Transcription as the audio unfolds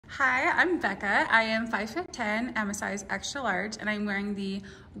Hi, I'm Becca. I am 5'10", I'm a size extra large, and I'm wearing the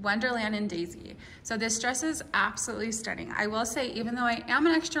Wonderland in Daisy. So this dress is absolutely stunning. I will say, even though I am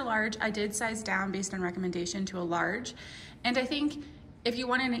an extra large, I did size down based on recommendation to a large. And I think if you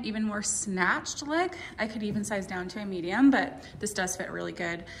want an even more snatched look, I could even size down to a medium, but this does fit really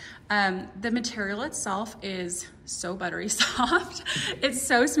good. The material itself is so buttery soft. It's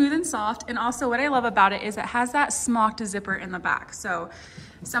so smooth and soft. And also what I love about it is it has that smocked zipper in the back. So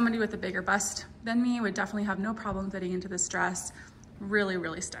somebody with a bigger bust than me would definitely have no problem fitting into this dress. Really,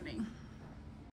 really stunning.